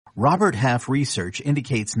Robert Half research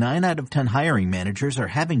indicates 9 out of 10 hiring managers are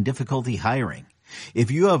having difficulty hiring.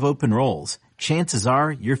 If you have open roles, chances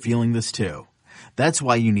are you're feeling this too. That's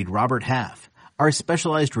why you need Robert Half. Our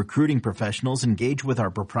specialized recruiting professionals engage with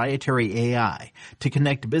our proprietary AI to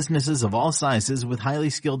connect businesses of all sizes with highly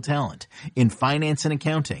skilled talent in finance and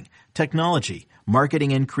accounting, technology,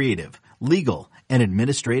 marketing and creative, legal, and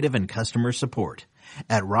administrative and customer support.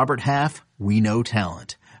 At Robert Half, we know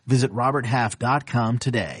talent. Visit roberthalf.com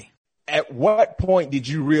today. At what point did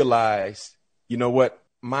you realize, you know what,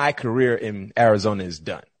 my career in Arizona is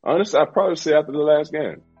done? Honestly, I'd probably say after the last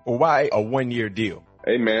game. Or why a one-year deal?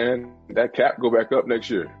 Hey, man, that cap go back up next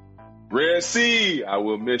year. Red Sea, I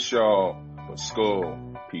will miss y'all. But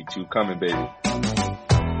Skull, P2 coming, baby.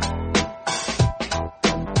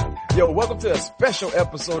 Yo, welcome to a special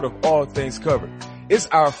episode of All Things Covered. It's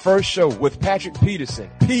our first show with Patrick Peterson,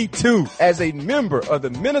 P2, as a member of the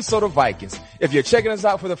Minnesota Vikings. If you're checking us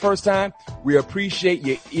out for the first time, we appreciate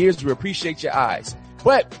your ears. We appreciate your eyes.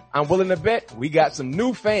 But I'm willing to bet we got some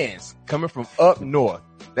new fans coming from up north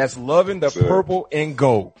that's loving the purple and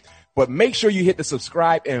gold. But make sure you hit the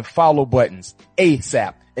subscribe and follow buttons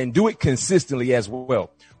ASAP and do it consistently as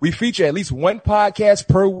well. We feature at least one podcast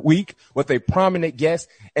per week with a prominent guest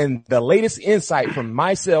and the latest insight from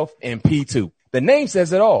myself and P2. The name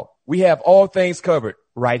says it all. We have all things covered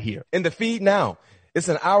right here. In the feed now, it's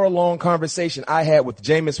an hour-long conversation I had with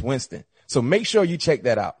Jameis Winston. So make sure you check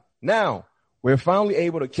that out. Now, we're finally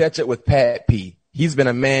able to catch up with Pat P. He's been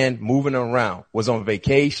a man moving around, was on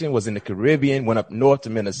vacation, was in the Caribbean, went up north to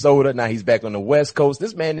Minnesota. Now he's back on the West Coast.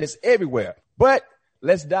 This man is everywhere. But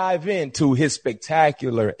let's dive into his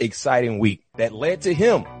spectacular, exciting week that led to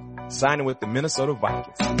him signing with the Minnesota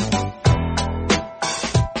Vikings.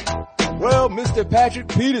 Well, Mr. Patrick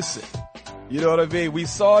Peterson, you know what I mean? We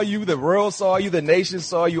saw you, the world saw you, the nation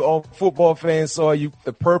saw you, all football fans saw you,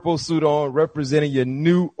 the purple suit on, representing your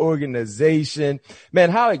new organization.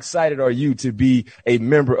 Man, how excited are you to be a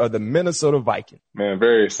member of the Minnesota Vikings? Man,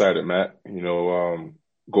 very excited, Matt. You know,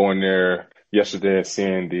 going there yesterday and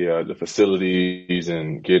seeing the facilities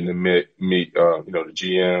and getting to meet the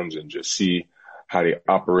GMs and just see how they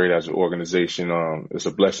operate as an organization. It's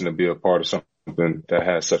a blessing to be a part of something that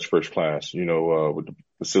has such first class, with the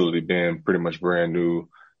facility being pretty much brand new,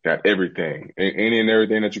 got everything, any and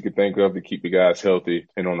everything that you could think of to keep the guys healthy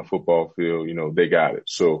and on the football field, they got it.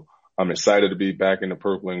 So I'm excited to be back in the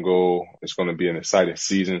purple and gold. It's going to be an exciting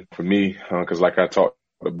season for me, because like I talked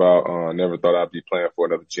about, never thought I'd be playing for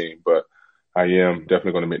another team, but I am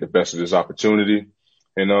definitely going to make the best of this opportunity.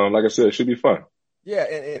 And like I said, it should be fun. Yeah,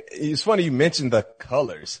 and it's funny you mentioned the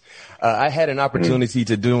colors. I had an opportunity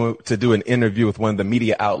to do an interview with one of the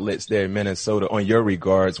media outlets there in Minnesota on your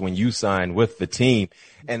regards when you signed with the team.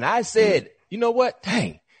 And I said, you know what?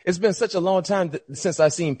 Dang, it's been such a long time since I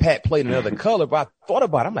seen Pat play in another color, but I thought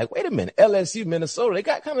about it. I'm like, wait a minute, LSU, Minnesota, they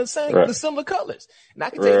got kind of the similar colors. And I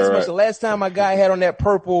can tell you this much, the last time my guy had on that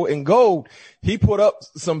purple and gold, he put up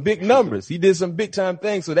some big numbers. He did some big time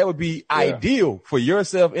things. So that would be ideal for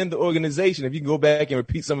yourself in the organization. If you can go back and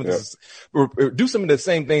repeat some of this, or do some of the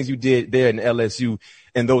same things you did there in LSU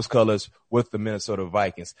in those colors with the Minnesota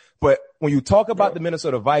Vikings. But when you talk about the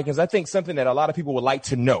Minnesota Vikings, I think something that a lot of people would like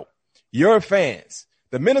to know, your fans,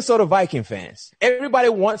 the Minnesota Viking fans, everybody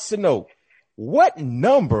wants to know what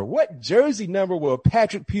jersey number will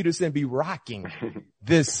Patrick Peterson be rocking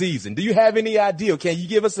this season? Do you have any idea? Can you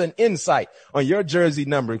give us an insight on your jersey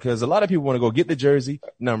number? Because a lot of people want to go get the jersey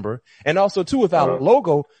number. And also, too, with our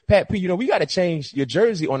logo, Pat P, we got to change your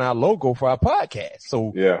jersey on our logo for our podcast.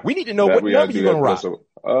 So we need to know what number you're going to rock.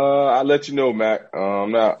 I'll let you know, Matt.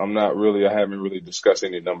 I haven't really discussed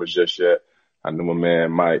any numbers just yet. I know my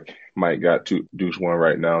man Mike got to Deuce one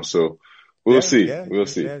right now, so we'll see. We'll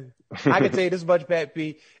see. Yeah. I can tell you this much, Pat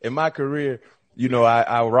P. In my career,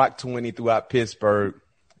 I rocked 20 throughout Pittsburgh,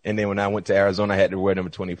 and then when I went to Arizona, I had to wear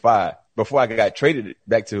number 25. Before I got traded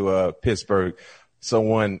back to Pittsburgh,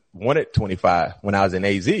 someone wanted 25 when I was in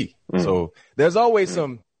AZ. So there's always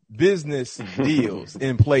some business deals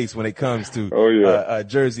in place when it comes to a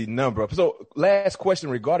jersey number. So last question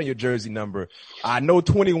regarding your jersey number. I know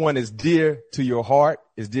 21 is dear to your heart,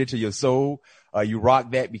 is dear to your soul. You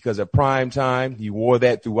rock that because of prime time. You wore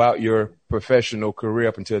that throughout your professional career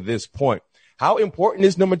up until this point. How important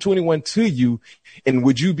is number 21 to you? And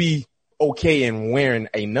would you be okay in wearing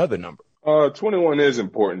another number? 21 is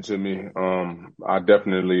important to me. I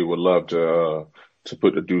definitely would love to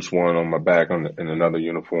put the Deuce one on my back in another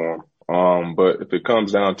uniform. But if it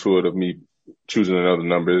comes down to it of me choosing another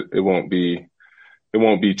number, it won't be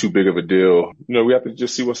too big of a deal. We have to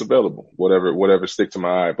just see what's available, whatever stick to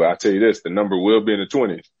my eye. But I tell you this, the number will be in the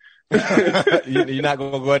 20s. You're not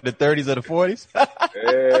going to go at the 30s or the 40s?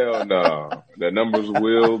 Hell no. The numbers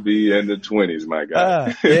will be in the 20s, my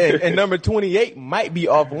guy. Yeah, and number 28 might be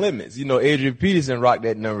off limits. Adrian Peterson rocked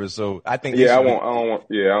that number, so I think. Yeah, I don't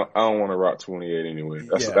want to rock 28 anyway.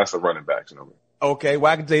 That's a running back's number. Okay,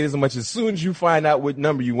 well, I can tell you this much. As soon as you find out what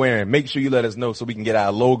number you're wearing, make sure you let us know so we can get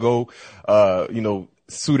our logo,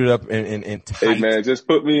 suited up and tight. Hey, man, just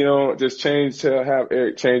put me on, have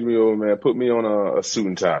Eric change me over, man. Put me on a suit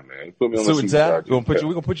and tie, man. Put me on a suit and tie. We're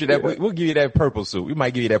gonna put you that, we'll give you that purple suit. We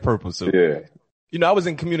might give you that purple suit. Yeah. I was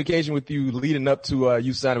in communication with you leading up to,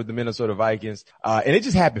 you signing with the Minnesota Vikings. And it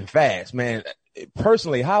just happened fast, man.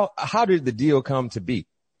 Personally, how did the deal come to be?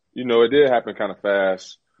 It did happen kind of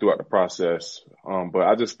fast throughout the process. But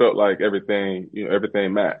I just felt like everything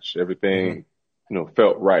matched. Everything,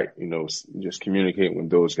 felt right. Just communicating with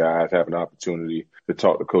those guys, having an opportunity to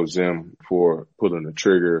talk to Coach Zim before pulling the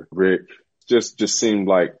trigger. Rick just seemed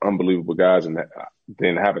like unbelievable guys. And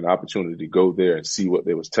then having the opportunity to go there and see what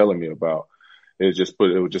they was telling me about, it was just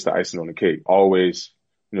the icing on the cake. Always,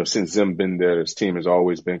 since Zim been there, this team has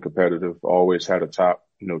always been competitive, always had a top,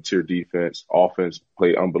 tier defense. Offense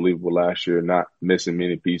played unbelievable last year, not missing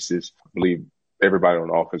many pieces. I believe everybody on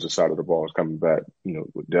the offensive side of the ball is coming back,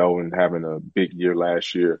 with Delvin having a big year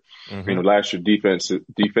last year. Mm-hmm. Last year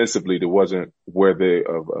defensively, there wasn't worthy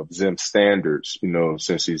of Zim's standards,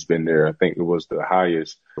 since he's been there. I think it was the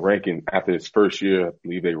highest ranking after his first year. I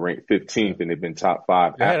believe they ranked 15th and they've been top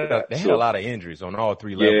 5 after that. They had a lot of injuries on all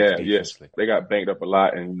three levels. Yeah, yes. They got banged up a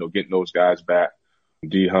lot and, getting those guys back.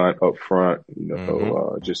 D Hunt up front,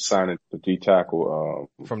 just signing the D tackle,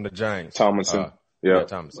 from the Giants. Tomlinson.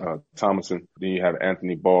 Thomason. Then you have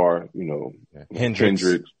Anthony Barr,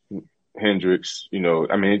 Hendricks.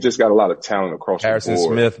 It just got a lot of talent across the board. Harrison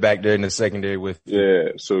Smith back there in the secondary with.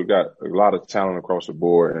 Yeah. So we got a lot of talent across the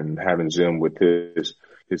board, and having Zim with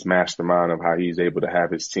his mastermind of how he's able to have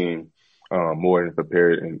his team, more than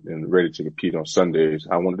prepared and ready to compete on Sundays.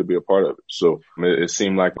 I wanted to be a part of it. So it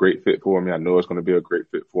seemed like a great fit for me. I know it's going to be a great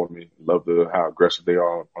fit for me. Love how aggressive they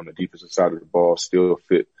are on the defensive side of the ball, still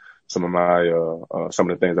fit some of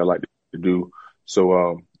the things I like to do.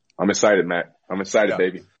 So, I'm excited, Matt. I'm excited,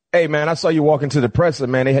 baby. Hey, man, I saw you walking to the presser,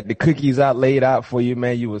 man. They had the cookies out laid out for you,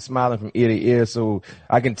 man. You were smiling from ear to ear. So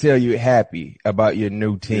I can tell you're happy about your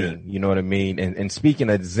new team. Yeah. You know what I mean? And speaking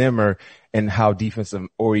of Zimmer and how defensive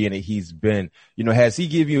oriented he's been, has he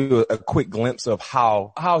give you a quick glimpse of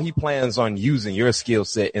how he plans on using your skill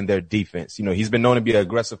set in their defense? He's been known to be an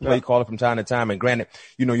aggressive play caller from time to time. And granted,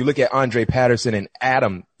 you look at Andre Patterson and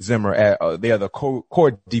Adam Zimmer, they are the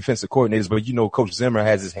core defensive coordinators, but Coach Zimmer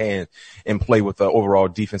has his hand in play with the overall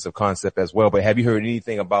defensive concept as well. But have you heard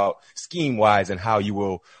anything about scheme wise and how you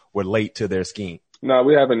will relate to their scheme? No,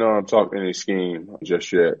 we haven't talked any scheme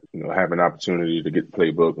just yet. Have an opportunity to get the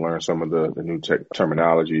playbook, learn some of the new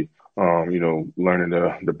terminology, learning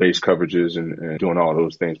the base coverages and doing all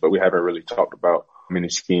those things. But we haven't really talked about many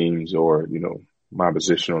schemes or, my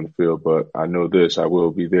position on the field. But I know this, I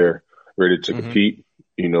will be there ready to compete,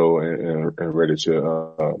 and ready to,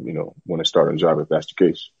 want to start a job if that's the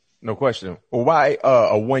case. No question. Well, why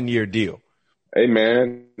a 1-year deal? Hey,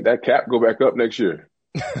 man, that cap go back up next year.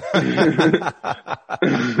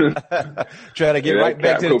 Try to get right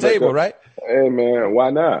back to the table, right? Hey, man,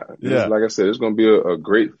 why not? Yeah. Like I said, it's going to be a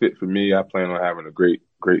great fit for me. I plan on having a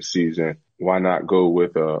great season. Why not go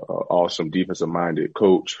with a awesome defensive-minded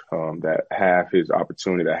coach that have his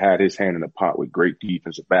opportunity, that had his hand in the pot with great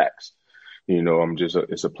defensive backs?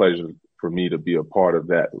 It's a pleasure for me to be a part of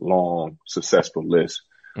that long, successful list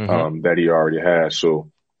that he already has.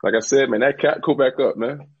 So, like I said, man, that cap go back up,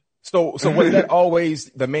 man. So was that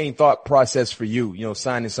always the main thought process for you,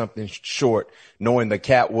 signing something short, knowing the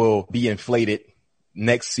cap will be inflated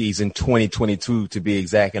next season, 2022 to be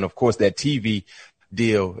exact. And of course that TV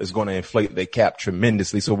deal is going to inflate the cap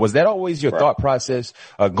tremendously. So was that always your thought process,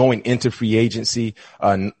 going into free agency,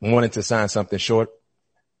 wanting to sign something short?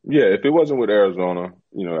 Yeah. If it wasn't with Arizona,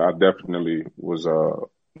 I definitely was,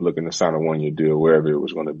 looking to sign a 1-year deal wherever it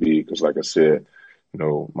was going to be. Cause like I said,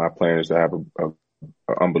 my plan is to have an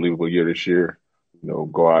unbelievable year this year,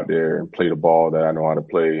 go out there and play the ball that I know how to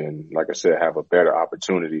play. And like I said, have a better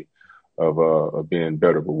opportunity of being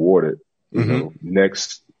better rewarded,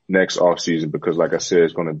 next off season, because like I said,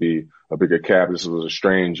 it's going to be a bigger cap. This was a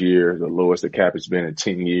strange year, the lowest the cap has been in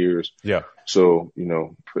 10 years. Yeah. So,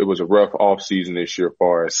 it was a rough off season this year as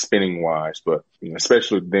far as spending wise, but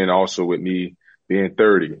especially then also with me being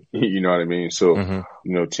 30, you know what I mean? So,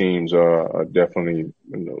 teams are definitely,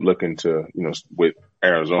 looking to, with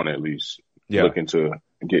Arizona at least, looking to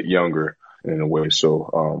get younger in a way.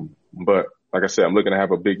 So, but like I said, I'm looking to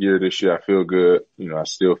have a big year this year. I feel good. I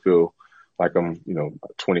still feel like I'm,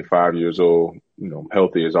 25 years old. I'm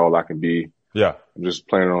healthy as all I can be. Yeah. I'm just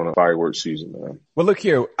planning on a fireworks season, man. Well, look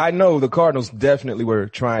here. I know the Cardinals definitely were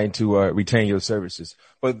trying to retain your services,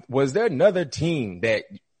 but was there another team that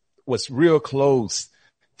was real close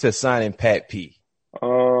to signing Pat P?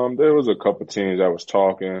 There was a couple teams that was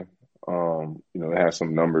talking. They had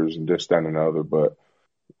some numbers and this, that, and another, but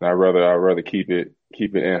I'd rather keep it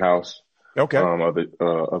in house. Okay. Of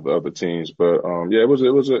the other teams, but it was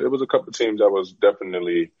a couple of teams that was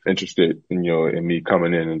definitely interested in me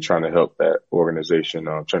coming in and trying to help that organization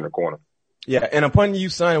turn the corner. Yeah, and upon you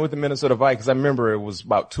signing with the Minnesota Vikings, I remember it was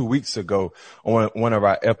about 2 weeks ago on one of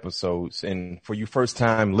our episodes. And for you first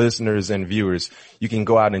time listeners and viewers, you can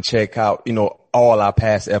go out and check out, all our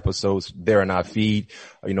past episodes there in our feed,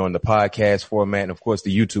 in the podcast format and of course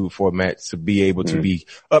the YouTube format to be able to be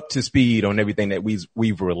up to speed on everything that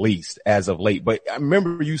we've released as of late. But I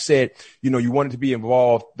remember you said, you wanted to be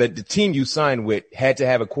involved, that the team you signed with had to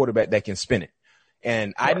have a quarterback that can spin it.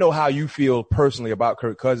 And I know how you feel personally about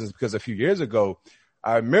Kirk Cousins because a few years ago,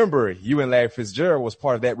 I remember you and Larry Fitzgerald was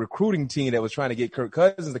part of that recruiting team that was trying to get Kirk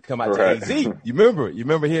Cousins to come out to AZ. You remember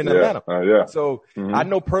here in Atlanta. Yeah. So I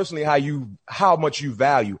know personally how much you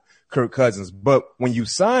value Kirk Cousins. But when you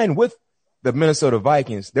signed with the Minnesota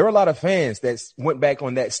Vikings, there were a lot of fans that went back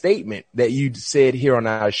on that statement that you said here on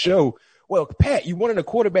our show. Well, Pat, you wanted a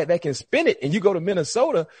quarterback that can spin it and you go to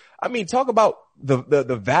Minnesota. I mean, talk about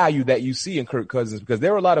the value that you see in Kirk Cousins, because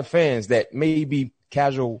there were a lot of fans that may be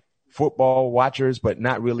casual football watchers, but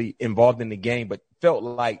not really involved in the game, but felt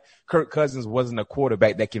like Kirk Cousins wasn't a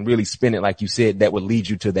quarterback that can really spin it, like you said, that would lead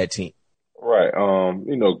you to that team. Right.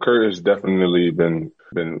 Kirk has definitely been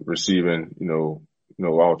receiving,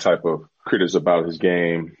 all type of critics about his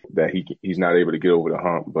game, that he's not able to get over the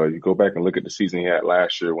hump. But you go back and look at the season he had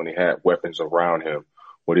last year when he had weapons around him,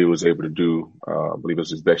 what he was able to do. I believe it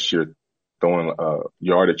was his best year throwing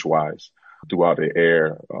yardage wise throughout the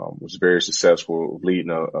air. Was very successful, leading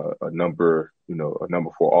a number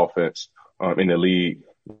 4 offense in the league.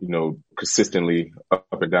 Consistently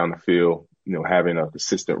up and down the field. Having a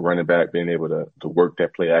consistent running back, being able to work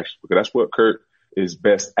that play action, because that's what Kirk is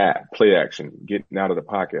best at, play action, getting out of the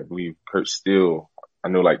pocket. I believe Kurt still, I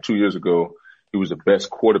know like 2 years ago, he was the best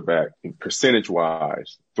quarterback percentage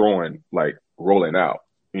wise, throwing, like rolling out,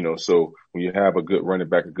 so when you have a good running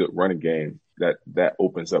back, a good running game, that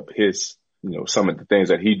opens up his, some of the things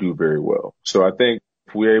that he do very well. So I think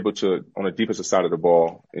if we're able to, on the defensive side of the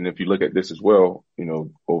ball, and if you look at this as well,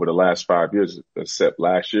 over the last 5 years, except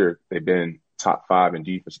last year, they've been top 5 in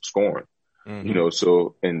defensive scoring.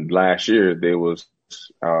 So in last year, there was,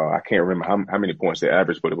 I can't remember how many points they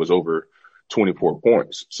averaged, but it was over 24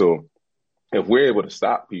 points. So if we're able to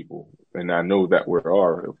stop people, and I know that we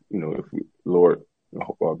are, if we, Lord,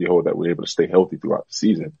 behold, that we're able to stay healthy throughout the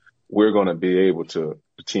season, we're going to be able to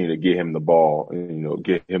continue to get him the ball,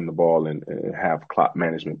 and have clock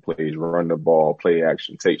management plays, run the ball, play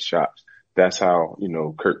action, take shots. That's how,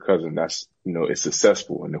 Kirk Cousins, is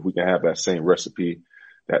successful. And if we can have that same recipe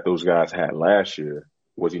that those guys had last year,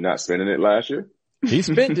 was he not spending it last year? He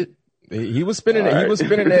spent it. He was spinning it. He was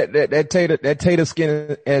spinning that tater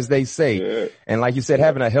skin, as they say. Yeah. And like you said,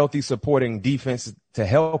 having a healthy supporting defense to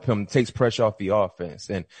help him takes pressure off the offense.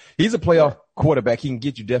 And he's a playoff quarterback. He can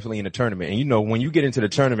get you definitely in the tournament. And when you get into the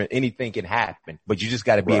tournament, anything can happen, but you just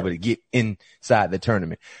got to be able to get inside the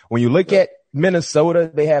tournament. When you look at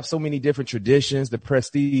Minnesota, they have so many different traditions. The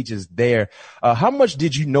prestige is there. How much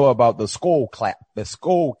did you know about the skull clap?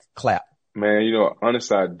 Man,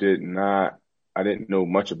 honestly, I didn't know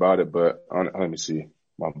much about it, but let me see.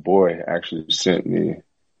 My boy actually sent me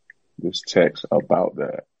this text about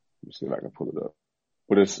that. Let me see if I can pull it up.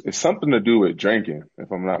 But it's something to do with drinking,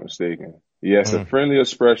 if I'm not mistaken. Yes, a friendly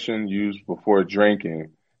expression used before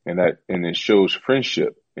drinking, and it shows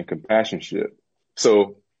friendship and companionship.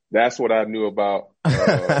 So that's what I knew about.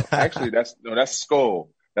 Actually, that's skull.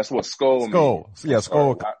 That's what skull means. Yeah,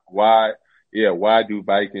 skull. Why do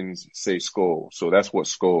Vikings say skull? So that's what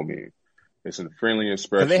skull means. It's a friendly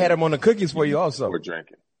expression. And they had them on the cookies for you also. Before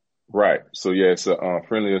drinking. Right. So yeah, it's a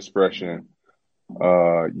friendly expression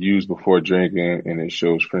used before drinking, and it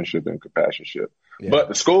shows friendship and companionship. Yeah. But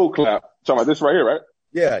the skull clap, talking about this right here, right?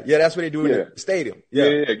 Yeah, that's what they do in the stadium.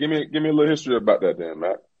 Yeah. Give me a little history about that then,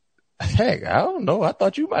 Matt. Heck, I don't know. I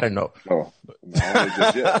thought you might have known. Oh, I only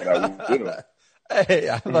just yet, but I will. Hey,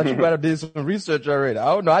 I thought you might have did some research already.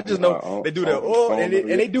 I don't know. I just know they do the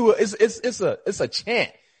and they do it's a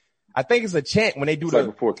chant. I think it's a chant when they do like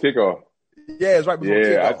before kickoff. Yeah, it's right before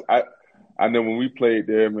kickoff. I know when we played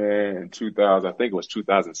there, man, in 2000, I think it was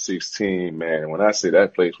 2016, man. When I say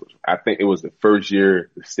that place was, I think it was the first year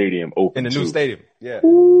the stadium opened. In the new stadium. Yeah.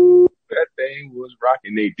 Ooh, that thing was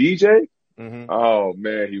rocking. They DJ? Oh,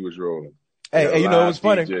 man, he was rolling. Hey, you know, it was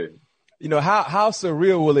funny. DJ. You know, how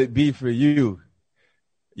surreal will it be for you?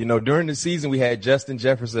 You know, during the season, we had Justin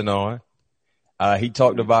Jefferson on. He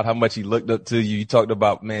talked about how much he looked up to you. He talked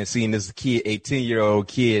about, man, seeing this kid, a 10-year-old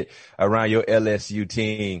kid around your LSU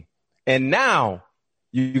team. And now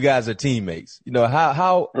you guys are teammates. You know,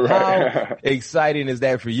 how exciting is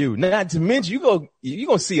that for you? Not to mention, you're going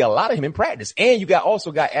to see a lot of him in practice. And you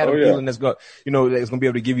also got Adam Thielen that's going to be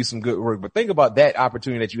able to give you some good work. But think about that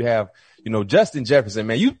opportunity that you have. You know, Justin Jefferson,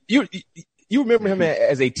 man, you remember him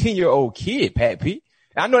as a 10-year-old kid, Pat P.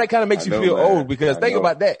 I know that kind of makes you feel old because think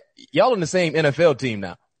about that. Y'all on the same NFL team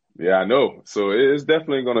now. Yeah, I know. So it's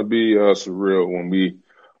definitely going to be surreal when we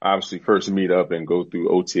obviously first meet up and go through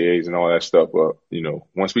OTAs and all that stuff. But, you know,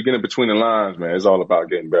 once we get in between the lines, man, it's all about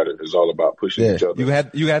getting better. It's all about pushing each other. You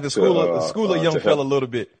had to school a young fella a little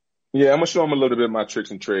bit. Yeah, I'm gonna show him a little bit of my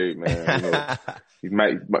tricks and trade, man. You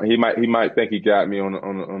know, he might think he got me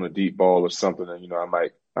on a deep ball or something, and you know, I'm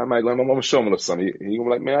gonna show him a little something. He gonna be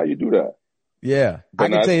like, man, how you do that? Yeah, but I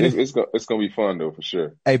can tell you this. It's gonna be fun though, for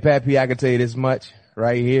sure. Hey, Pat P, I can tell you this much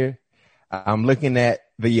right here. I'm looking at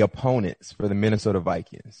the opponents for the Minnesota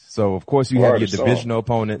Vikings. So of course you have your divisional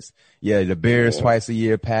opponents. Yeah, the Bears twice a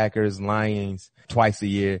year, Packers, Lions twice a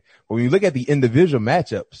year. But when you look at the individual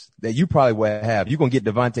matchups that you probably will have, you're going to get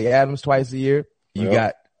Devontae Adams twice a year. You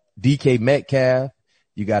got DK Metcalf.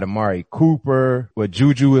 You got Amari Cooper with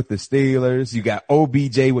Juju with the Steelers. You got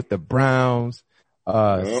OBJ with the Browns.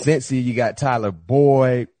 Cincy, you got Tyler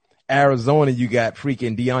Boyd. Arizona, you got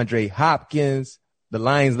freaking DeAndre Hopkins. The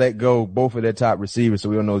Lions let go both of their top receivers, so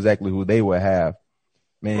we don't know exactly who they will have.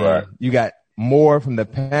 Man, you got more from the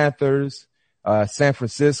Panthers, San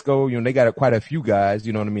Francisco. You know, they got quite a few guys,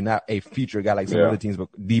 you know what I mean? Not a feature guy like some other teams, but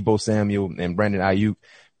Debo Samuel and Brandon Ayuk.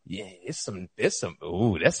 Yeah,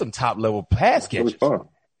 that's some top level pass catches. Fun.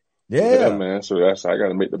 Yeah, man. So I got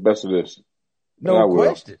to make the best of this. No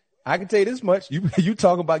question. I can tell you this much. You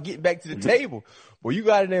talking about getting back to the table. Well, you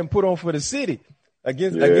got it there and put on for the city.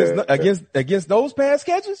 Against those pass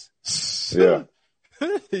catches? Yeah.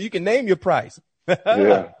 You can name your price.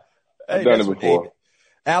 Yeah. I've done it before.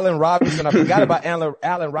 Allen Robinson. I forgot about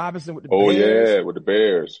Allen Robinson with the Bears. Oh, yeah, with the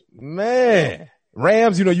Bears. Man.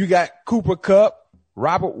 Rams, you know, you got Cooper Kupp,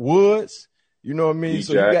 Robert Woods. You know what I mean?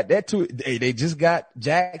 So you got that too. They just got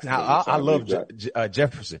Jackson. I love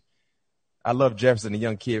Jefferson. I love Jefferson, the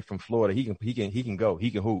young kid from Florida. He can go.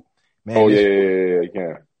 He can hoop. Man, he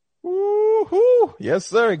can. Woo-hoo. Yes,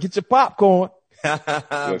 sir. Get your popcorn. Yes,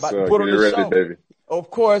 sir. Put on the ready, show. Baby.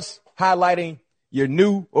 Of course, highlighting your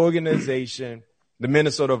new organization, the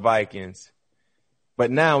Minnesota Vikings.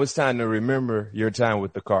 But now it's time to remember your time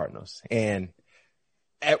with the Cardinals. And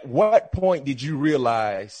at what point did you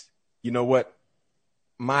realize, you know what,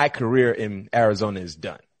 my career in Arizona is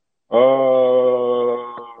done?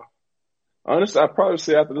 Honestly, I'd probably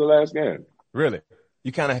say after the last game. Really?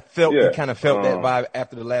 You kind of felt that vibe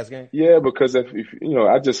after the last game? Yeah, because if you know,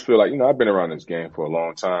 I just feel like, you know, I've been around this game for a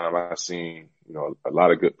long time. I've seen, you know, a lot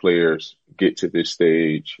of good players get to this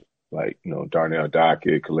stage, like, you know, Darnell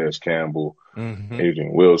Dockett, Calais Campbell,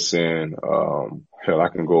 Adrian Wilson. Hell, I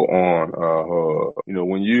can go on. You know,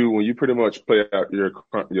 when you pretty much play out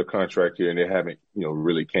your contract here and they haven't, you know,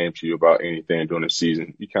 really came to you about anything during the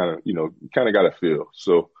season, you kind of got a feel.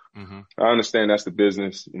 So, I understand that's the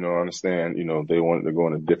business. You know, I understand, you know, they wanted to go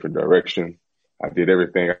in a different direction. I did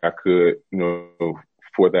everything I could, you know,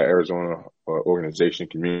 for that Arizona organization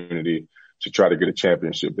community to try to get a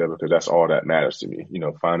championship there, because that's all that matters to me. You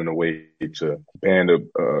know, finding a way to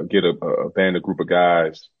get a band, a group of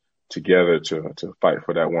guys together to fight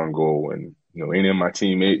for that one goal. And, you know, any of my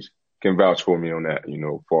teammates can vouch for me on that, you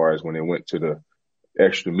know, as far as when they went to the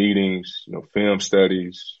extra meetings, you know, film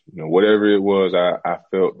studies, you know, whatever it was, I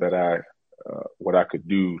felt that what I could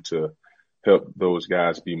do to help those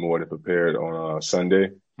guys be more than prepared on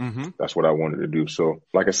Sunday. That's what I wanted to do. So,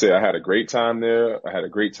 like I said, I had a great time there. I had a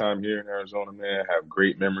great time here in Arizona, man. I have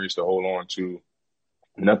great memories to hold on to.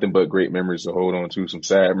 Nothing but great memories to hold on to, some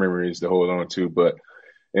sad memories to hold on to. But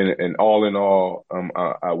and all in all,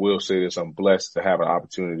 I will say this, I'm blessed to have an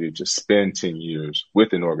opportunity to spend 10 years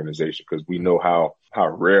with an organization, because we know how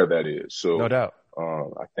rare that is. So no doubt.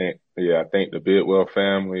 I thank the Bidwell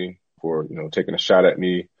family for, you know, taking a shot on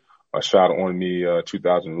me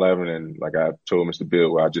 2011. And like I told Mr.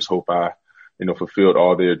 Bidwell, I just hope I, you know, fulfilled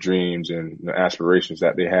all their dreams and the aspirations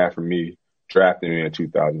that they had for me drafting me in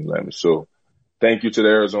 2011. So thank you to the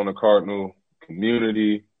Arizona Cardinal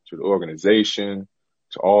community, to the organization,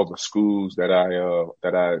 to all the schools that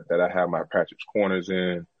I have my Patrick's Corners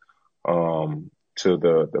in, to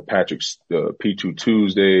the P2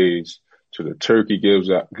 Tuesdays, to the turkey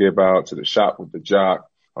give out, to the shop with the jock.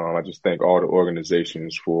 I just thank all the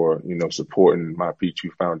organizations for, supporting my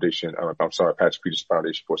P2 Foundation. Patrick Peterson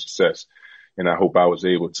Foundation for Success. And I hope I was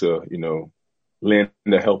able to, lend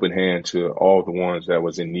a helping hand to all the ones that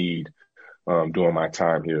was in need, during my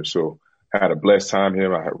time here. So I had a blessed time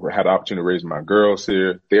here. I had the opportunity to raise my girls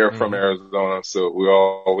here. They're from Arizona. So we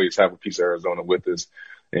always have a piece of Arizona with us.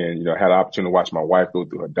 And, I had the opportunity to watch my wife go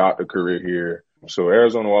through her doctor career here. So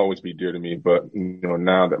Arizona will always be dear to me. But,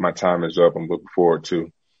 now that my time is up, I'm looking forward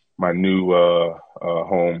to my new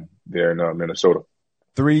home there in Minnesota.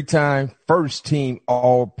 3-time first team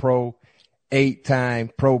All-Pro,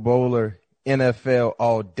 8-time Pro Bowler, NFL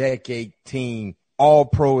All-Decade team,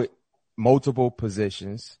 All-Pro at multiple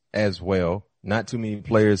positions as well. Not too many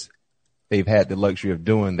players, they've had the luxury of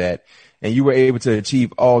doing that. And you were able to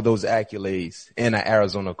achieve all those accolades in an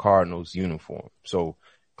Arizona Cardinals uniform. So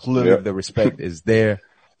clearly the respect is there.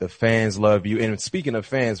 The fans love you. And speaking of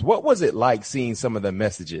fans, what was it like seeing some of the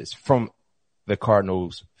messages from the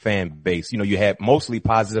Cardinals fan base? You had mostly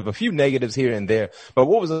positive, a few negatives here and there, but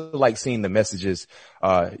what was it like seeing the messages,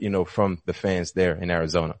 from the fans there in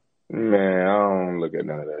Arizona? Man, I don't look at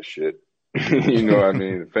none of that shit. You know what I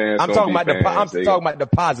mean? The fans. I'm talking about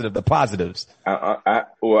the positives. I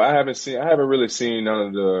haven't really seen none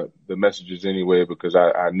of the messages anyway, because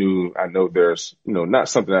I know there's, not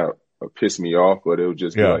something that would piss me off, but it would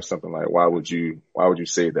just be like something like, why would you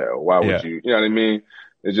say that? Or why would you know what I mean?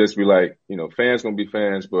 It just be like, fans gonna be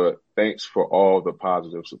fans, but thanks for all the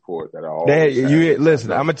positive support that I always have.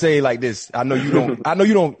 Listen, I'm gonna tell you like this. I know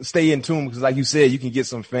you don't stay in tune, because like you said, you can get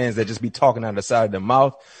some fans that just be talking out of the side of their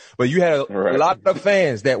mouth, but you had a lot of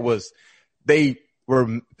fans they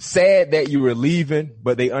were sad that you were leaving,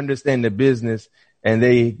 but they understand the business, and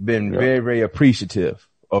they've been very, very appreciative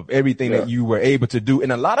of everything that you were able to do.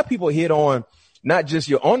 And a lot of people hit on not just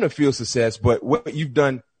your on the field success, but what you've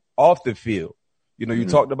done off the field. You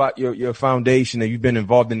talked about your foundation, and you've been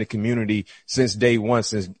involved in the community since day one,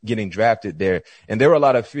 since getting drafted there. And there were a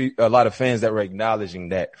lot of fans that were acknowledging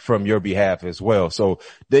that from your behalf as well. So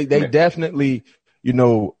they definitely,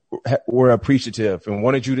 were appreciative and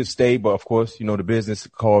wanted you to stay. But of course, the business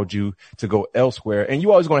called you to go elsewhere, and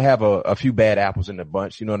you always going to have a few bad apples in the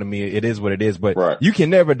bunch. You know what I mean? It is what it is, but you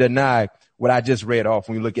can never deny what I just read off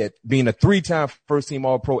when you look at being a 3-time first team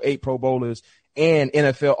All-Pro, 8 Pro Bowlers, and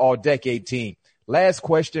NFL All-Decade team. Last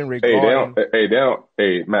question regarding.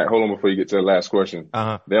 Hey, Matt, hold on before you get to the last question.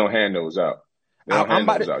 They don't hand those out. They don't hand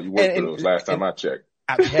those out. You worked for those last time I checked.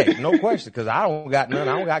 Hey, no question, because I don't got none.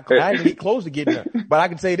 I didn't get close to getting none. But I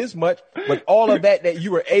can say this much: with all of that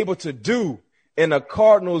you were able to do in a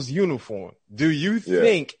Cardinals uniform, do you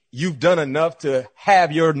think you've done enough to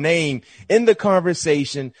have your name in the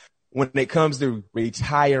conversation when it comes to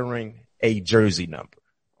retiring a jersey number?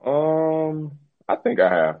 I think I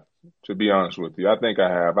have. To be honest with you, I think I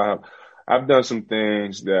have. I've done some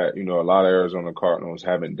things that, a lot of Arizona Cardinals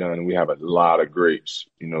haven't done, and we have a lot of greats,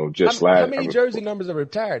 how many jersey numbers are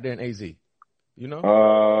retired there in AZ?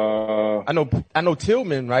 I know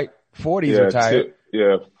Tillman, right? 40 is retired.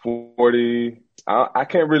 40. I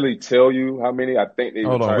can't really tell you how many. I think they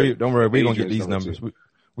Hold on. Don't worry. We're going to get these numbers.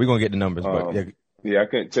 We're going to get the numbers. But I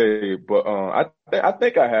can't tell you, but I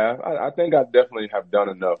think I have. I think I definitely have done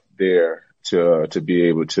enough there to be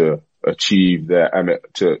able to achieve that. I mean,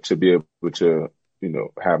 to be able to,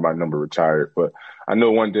 have my number retired. But I know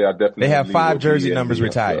one day I definitely. They have 5 jersey numbers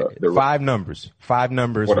retired. 5 numbers. 5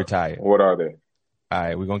 numbers retired. What are they? All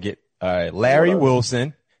right. We're going to get, Larry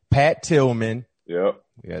Wilson, Pat Tillman. Yep.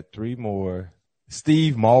 We got 3 more.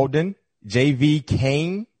 Steve Malden, J.V.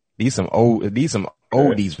 Kane. These some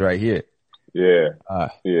oldies right here. Yeah.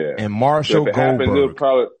 And Marshall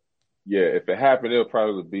Goldberg. If it happened, it'll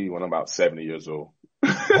probably be when I'm about 70 years old.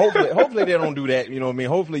 hopefully they don't do that. You know what I mean?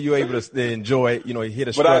 Hopefully you're able to enjoy it. Hit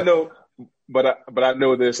a strut. But I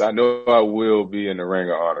know this. I know I will be in the Ring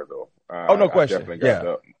of Honor though. No question.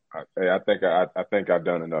 I think I've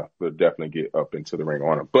done enough to definitely get up into the Ring of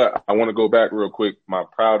Honor. But I want to go back real quick. My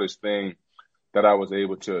proudest thing that I was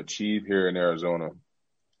able to achieve here in Arizona.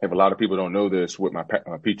 If a lot of people don't know this, with my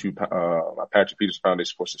P2, my Patrick Peterson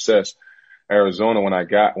Foundation for Success. Arizona, when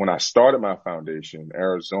I started my foundation,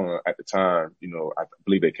 Arizona at the time, I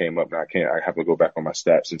believe they came up. Now I have to go back on my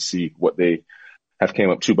stats and see what they have came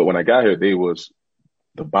up to. But when I got here, they was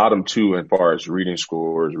the bottom 2 as far as reading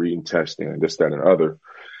scores, reading testing, and this, that, and other.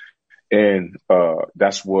 And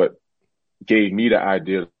that's what gave me the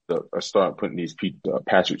idea I started putting these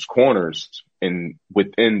Patrick's Corners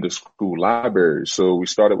within the school library. So we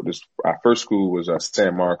started with this. Our first school was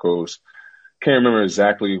San Marcos. Can't remember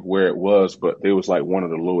exactly where it was, but it was like one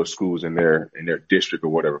of the lowest schools in their district or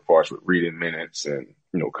whatever, as far as with reading minutes and,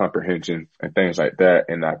 comprehension and things like that.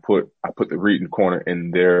 And I put the reading corner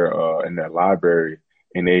in their library,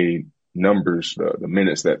 and they numbers the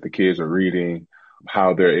minutes that the kids are reading,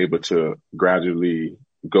 how they're able to gradually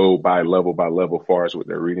go by level as far as with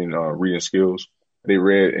their reading skills. They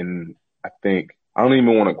read, and I think, I don't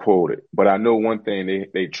even want to quote it, but I know one thing,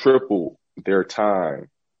 they tripled their time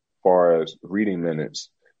far as reading minutes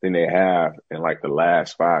than they have in like the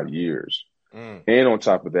last 5 years. And on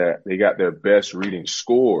top of that, they got their best reading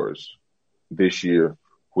scores this year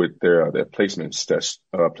with their placement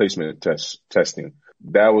testing.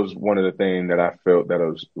 That was one of the things that I felt that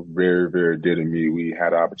was very, very dear to me. We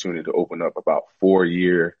had an opportunity to open up about 4 a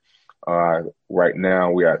year. Right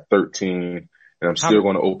now we are 13, and I'm still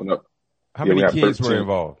going to open up. How many kids 13. Were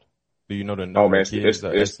involved? Do you know the number of kids?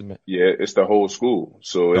 It's the whole school.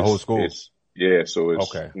 So the whole school. So it's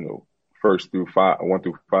okay. 1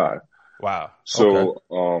 through 5. Wow. So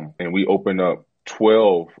and we opened up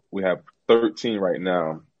 12. We have 13 right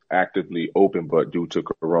now actively open, but due to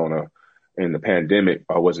Corona and the pandemic,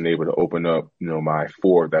 I wasn't able to open up, my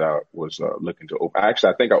 4 that I was looking to open.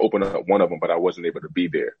 Actually, I think I opened up one of them, but I wasn't able to be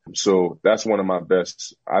there. So that's one of my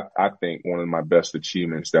best, I think one of my best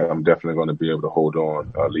achievements that I'm definitely going to be able to hold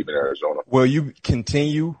on leaving Arizona. Will you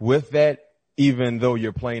continue with that even though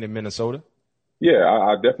you're playing in Minnesota? Yeah,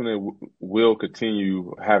 I definitely will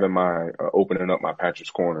continue having my opening up my Patrick's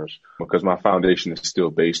Corners, because my foundation is still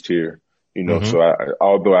based here. So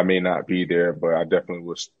although I may not be there, but I definitely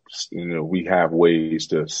was, we have ways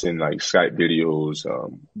to send like Skype videos,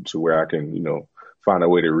 to where I can, find a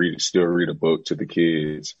way to still read a book to the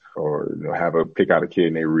kids, or, pick out a kid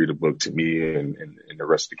and they read a book to me and the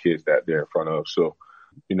rest of the kids that they're in front of. So,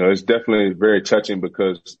 it's definitely very touching,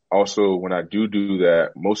 because also when I do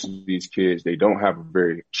that, most of these kids, they don't have a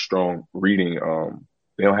very strong reading.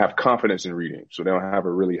 They don't have confidence in reading. So they don't have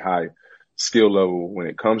a really high skill level when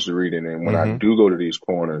it comes to reading. And when I do go to these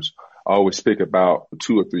corners, I always pick about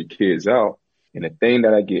 2 or 3 kids out. And the thing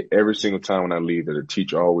that I get every single time when I leave, that the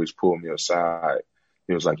teacher always pulled me aside.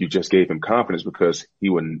 It was like, you just gave him confidence, because he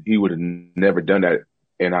would have never done that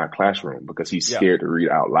in our classroom, because he's scared to read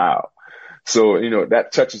out loud. So,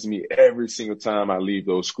 that touches me every single time I leave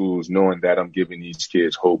those schools, knowing that I'm giving these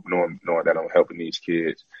kids hope, knowing that I'm helping these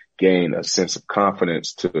kids gain a sense of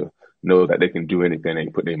confidence to know that they can do anything they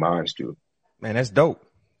put their minds to. Man, that's dope.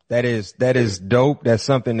 That is dope. That's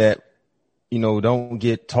something that, don't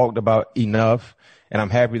get talked about enough. And I'm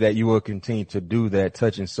happy that you will continue to do that,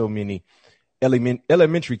 touching so many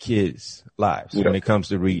elementary kids' lives when it comes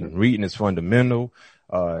to reading. Reading is fundamental.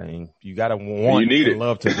 And you gotta want and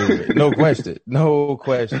love to do it. No question. No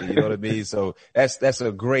question. You know what I mean? So that's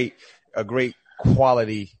a great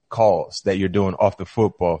quality cause that you're doing off the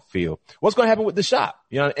football field. What's going to happen with the shop?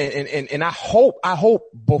 And I hope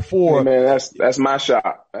before. Hey man, that's my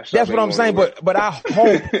shop. That's what I'm saying. But I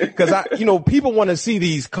hope, cause people want to see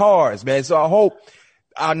these cars, man. So I hope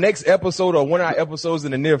our next episode, or one of our episodes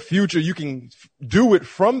in the near future, you can do it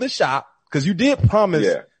from the shop. Cause you did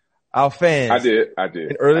promise our fans. I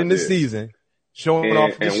did. Early in the season, showing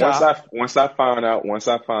off the shop. Once I find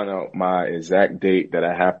out my exact date that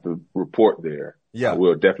I have to report there, I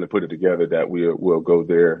will definitely put it together that we'll go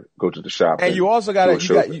there, go to the shop. And you also got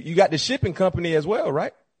you got the shipping company as well,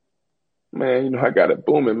 right? Man, I got it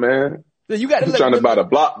booming, man. You got I'm trying to buy the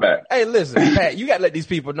block back. Hey, listen, Pat, you got to let these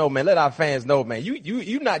people know, man. Let our fans know, man.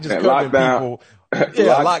 You not just covering people.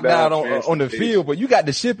 Lockdown on the field, but you got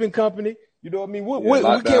the shipping company. You know what I mean?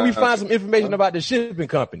 Where can we find some information about the shipping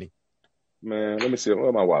company? Man, let me see.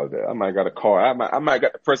 Where my wallet at? I might got a card. I might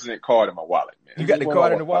got the president card in my wallet, man. You got the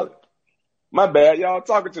card in the wallet? My bad. Y'all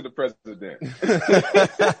talking to the president.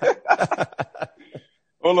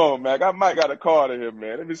 Hold on, Mac. I might got a card in here,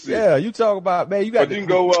 man. Let me see. Yeah, you talk about, man. You got. But you can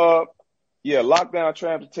go. Lockdown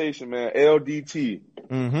transportation, man. LDT.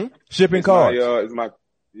 Mm-hmm. Shipping cards.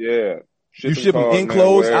 You ship them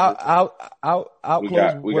enclosed, out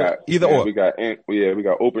closed. We got either or. We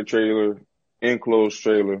got open trailer, enclosed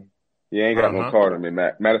trailer. You ain't got no card on me,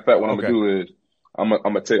 Matt. Matter of fact, what I'm gonna do is I'm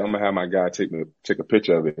gonna have my guy take a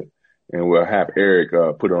picture of it, and we'll have Eric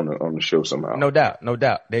put it on the show somehow. No doubt.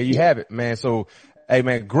 There you have it, man. So, hey,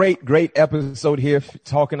 man, great episode here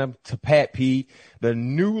talking to Pat P, the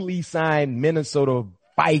newly signed Minnesota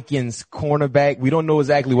Vikings cornerback. We don't know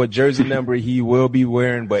exactly what jersey number he will be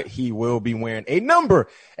wearing, but he will be wearing a number,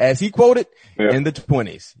 as he quoted, in the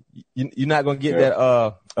 20s. You're not going to get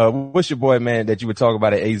that. What's your boy, man, that you were talking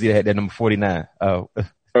about at AZ that had that number 49?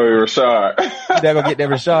 Rashad. You're not going to get that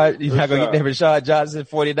Rashad? You're not going to get that Rashad Johnson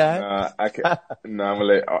 49? I'm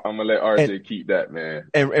gonna let RJ keep that, man.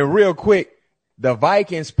 And real quick, the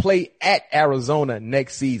Vikings play at Arizona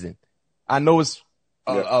next season. I know it's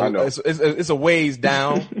a ways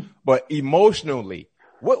down, but emotionally,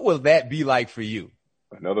 what will that be like for you?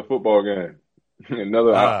 Another football game.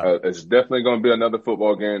 It's definitely going to be another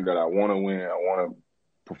football game that I want to win. I want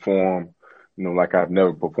to perform, like I've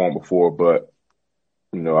never performed before. But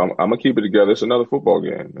I'm gonna keep it together. It's another football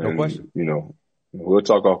game. No question. We'll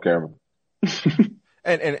talk off camera.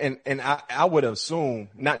 And I would assume,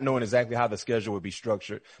 not knowing exactly how the schedule would be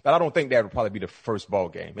structured, but I don't think that would probably be the first ball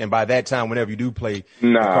game. And by that time, whenever you do play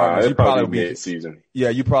the Cardinals, you probably be mid-season. Yeah,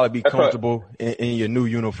 you probably be comfortable in your new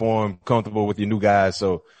uniform, comfortable with your new guys.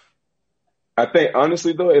 So I think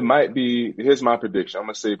honestly though, it might be. Here's my prediction. I'm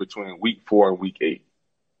gonna say between week 4 and week 8.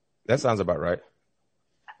 That sounds about right.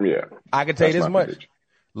 Yeah, I can tell you this much. Prediction.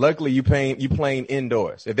 Luckily, you playing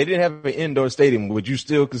indoors. If they didn't have an indoor stadium, would you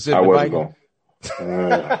still consider the Vikings?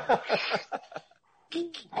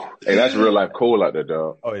 Hey, that's real life cold out there,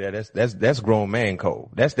 dog. Oh yeah, that's grown man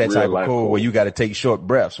cold. That's that real type of cold where you got to take short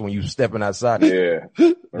breaths when you stepping outside. Yeah,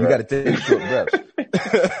 you got to take short breaths.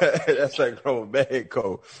 That's like grown man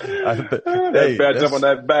cold. Hey, jump on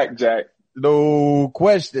that back, Jack. No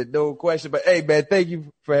question. But hey, man, thank you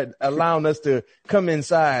for allowing us to come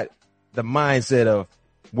inside the mindset of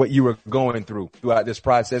what you were going throughout this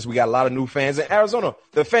process. We got a lot of new fans in Arizona.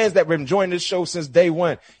 The fans that have been enjoying this show since day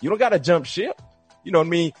one. You don't got to jump ship. You know what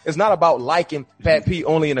I mean? It's not about liking Pat P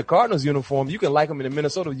only in the Cardinals uniform. You can like them in the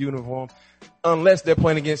Minnesota uniform unless they're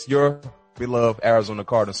playing against your beloved Arizona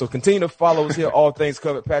Cardinals. So continue to follow us here. All Things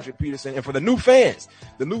Covered, Patrick Peterson. And for the new fans,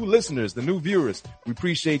 the new listeners, the new viewers, we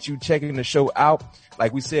appreciate you checking the show out.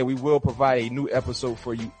 Like we said, we will provide a new episode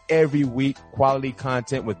for you every week. Quality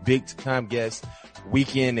content with big time guests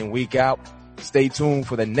week in and week out. Stay tuned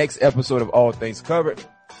for the next episode of All Things Covered.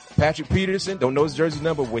 Patrick Peterson, don't know his jersey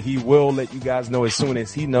number, but he will let you guys know as soon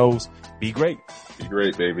as he knows. Be great. Be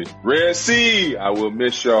great, baby. Red Sea, I will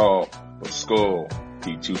miss y'all. Skull,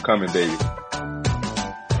 P2 coming, baby.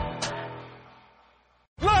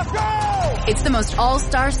 Let's go! It's the most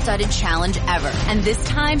all-star studded challenge ever. And this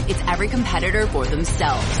time, it's every competitor for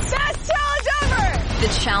themselves. Best challenge ever!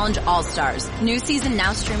 The Challenge All-Stars. New season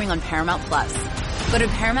now streaming on Paramount+. Go to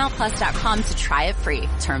ParamountPlus.com to try it free.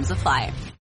 Terms apply.